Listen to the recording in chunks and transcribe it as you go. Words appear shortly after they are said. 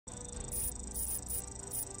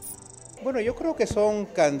Bueno, yo creo que son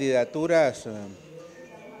candidaturas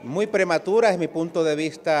muy prematuras, desde mi punto de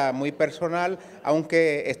vista muy personal,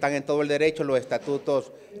 aunque están en todo el derecho, los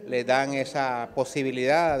estatutos les dan esa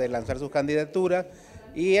posibilidad de lanzar sus candidaturas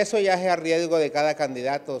y eso ya es a riesgo de cada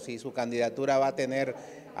candidato, si su candidatura va a tener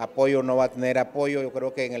apoyo o no va a tener apoyo. Yo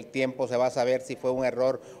creo que en el tiempo se va a saber si fue un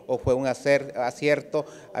error o fue un acierto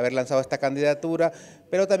haber lanzado esta candidatura,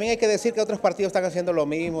 pero también hay que decir que otros partidos están haciendo lo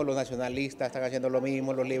mismo, los nacionalistas están haciendo lo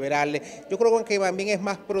mismo, los liberales. Yo creo que también es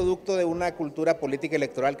más producto de una cultura política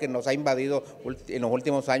electoral que nos ha invadido en los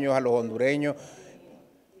últimos años a los hondureños.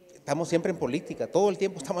 Estamos siempre en política, todo el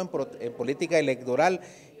tiempo estamos en política electoral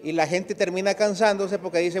y la gente termina cansándose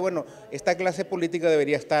porque dice, bueno, esta clase política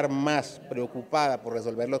debería estar más preocupada por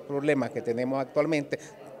resolver los problemas que tenemos actualmente,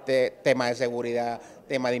 tema de seguridad,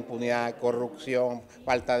 tema de impunidad, corrupción,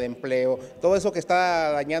 falta de empleo, todo eso que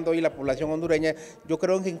está dañando hoy la población hondureña. Yo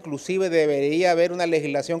creo que inclusive debería haber una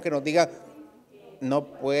legislación que nos diga no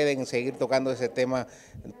pueden seguir tocando ese tema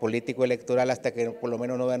político electoral hasta que por lo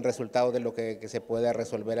menos no den resultados de lo que se pueda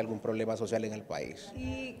resolver algún problema social en el país.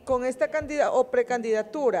 Y con esta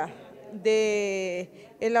precandidatura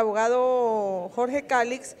del abogado Jorge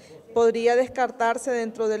Cálix, podría descartarse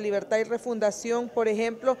dentro de Libertad y Refundación, por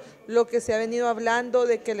ejemplo, lo que se ha venido hablando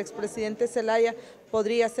de que el expresidente Zelaya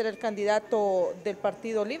podría ser el candidato del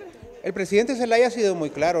Partido Libre. El presidente Zelaya ha sido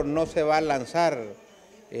muy claro, no se va a lanzar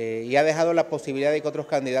y ha dejado la posibilidad de que otros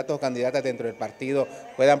candidatos o candidatas dentro del partido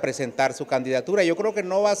puedan presentar su candidatura. Yo creo que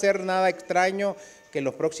no va a ser nada extraño que en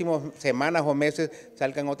los próximos semanas o meses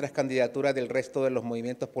salgan otras candidaturas del resto de los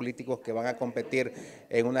movimientos políticos que van a competir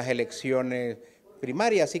en unas elecciones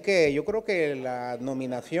primarias. Así que yo creo que la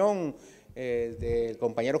nominación del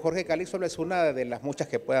compañero Jorge Cálix solo es una de las muchas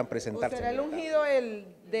que puedan presentarse. ¿O será el ungido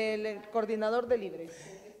del coordinador de Libre?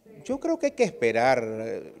 Yo creo que hay que esperar.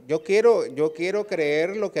 Yo quiero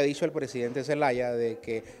creer lo que ha dicho el presidente Zelaya, de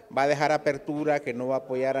que va a dejar apertura, que no va a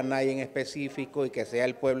apoyar a nadie en específico y que sea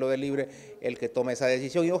el pueblo de Libre el que tome esa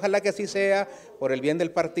decisión. Y ojalá que así sea por el bien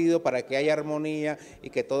del partido, para que haya armonía y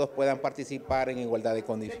que todos puedan participar en igualdad de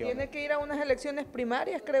condiciones. ¿Tiene que ir a unas elecciones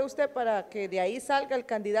primarias, cree usted, para que de ahí salga el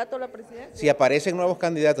candidato a la presidencia? Si aparecen nuevos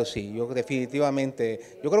candidatos, sí, yo definitivamente,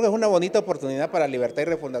 yo creo que es una bonita oportunidad para Libertad y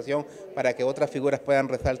Refundación, para que otras figuras puedan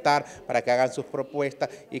resaltar, para que hagan sus propuestas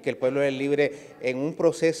y que el pueblo del Libre en un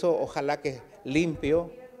proceso, ojalá que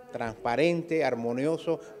limpio, transparente,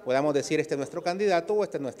 armonioso, podamos decir este es nuestro candidato o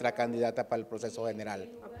esta es nuestra candidata para el proceso general.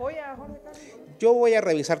 ¿Apoya a Jorge Cálix? Yo voy a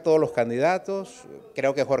revisar todos los candidatos,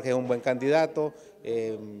 creo que Jorge es un buen candidato,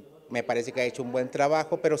 me parece que ha hecho un buen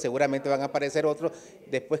trabajo, pero seguramente van a aparecer otros.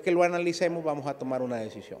 Después que lo analicemos vamos a tomar una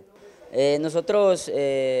decisión. Nosotros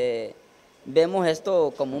vemos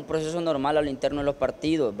esto como un proceso normal a lo interno de los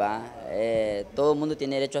partidos, ¿va? Todo el mundo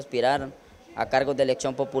tiene derecho a aspirar a cargos de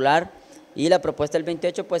elección popular y la propuesta del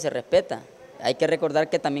 28 pues se respeta. Hay que recordar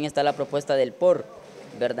que también está la propuesta del POR,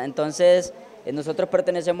 ¿verdad? Entonces nosotros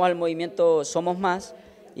pertenecemos al movimiento Somos Más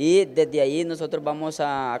y desde ahí nosotros vamos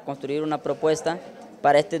a construir una propuesta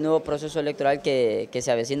para este nuevo proceso electoral que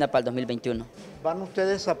se avecina para el 2021. ¿Van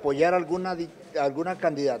ustedes a apoyar alguna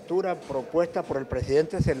candidatura propuesta por el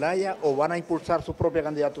presidente Zelaya o van a impulsar su propia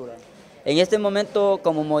candidatura? En este momento,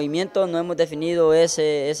 como movimiento, no hemos definido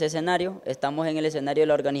ese escenario. Estamos en el escenario de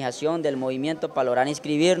la organización del movimiento para lograr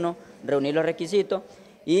inscribirnos, reunir los requisitos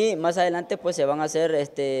y más adelante pues se van a hacer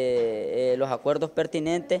los acuerdos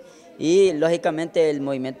pertinentes y lógicamente el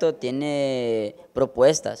movimiento tiene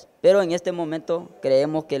propuestas, pero en este momento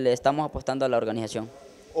creemos que le estamos apostando a la organización.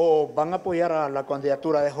 ¿O van a apoyar a la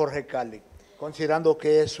candidatura de Jorge Cálix, considerando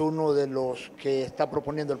que es uno de los que está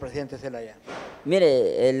proponiendo el presidente Zelaya?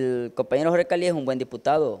 Mire, el compañero Jorge Cálix es un buen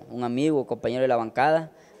diputado, un amigo, compañero de la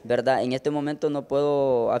bancada, ¿verdad? En este momento no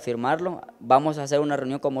puedo afirmarlo, vamos a hacer una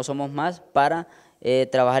reunión como Somos Más para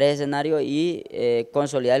trabajar ese escenario y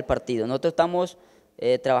consolidar el partido. Nosotros estamos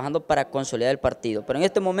trabajando para consolidar el partido, pero en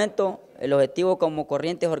este momento el objetivo como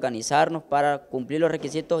corriente es organizarnos para cumplir los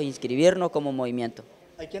requisitos e inscribirnos como movimiento.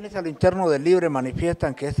 Hay quienes al interno del Libre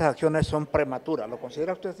manifiestan que estas acciones son prematuras, ¿lo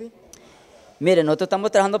considera usted así? Mire, nosotros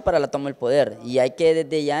estamos trabajando para la toma del poder y hay que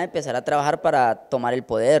desde ya empezar a trabajar para tomar el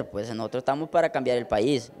poder, pues nosotros estamos para cambiar el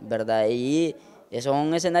país, ¿verdad? Y esos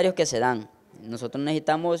son escenarios que se dan. Nosotros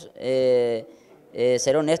necesitamos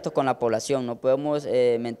ser honestos con la población, no podemos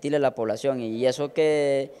mentirle a la población y eso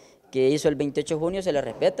que hizo el 28 de junio se le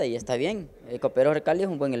respeta y está bien. El compañero Jorge Cálix es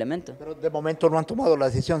un buen elemento. Pero de momento no han tomado la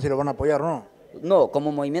decisión si lo van a apoyar o no. No,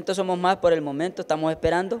 como movimiento Somos Más por el momento, estamos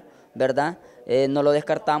esperando, ¿verdad? No lo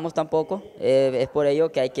descartamos tampoco, es por ello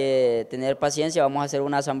que hay que tener paciencia, vamos a hacer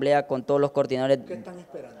una asamblea con todos los coordinadores. ¿Qué están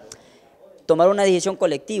esperando? tomar una decisión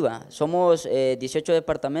colectiva. Somos 18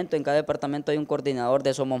 departamentos, en cada departamento hay un coordinador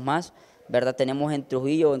de Somos Más, ¿verdad? Tenemos en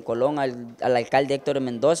Trujillo, en Colón, al alcalde Héctor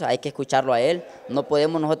Mendoza, hay que escucharlo a él. No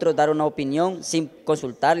podemos nosotros dar una opinión sin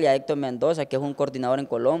consultarle a Héctor Mendoza, que es un coordinador en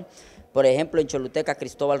Colón. Por ejemplo, en Choluteca,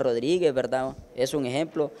 Cristóbal Rodríguez, ¿verdad? Es un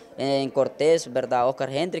ejemplo. En Cortés, ¿verdad?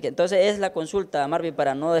 Oscar Hendrick. Entonces es la consulta, Marvin,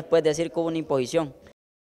 para no después decir que hubo una imposición.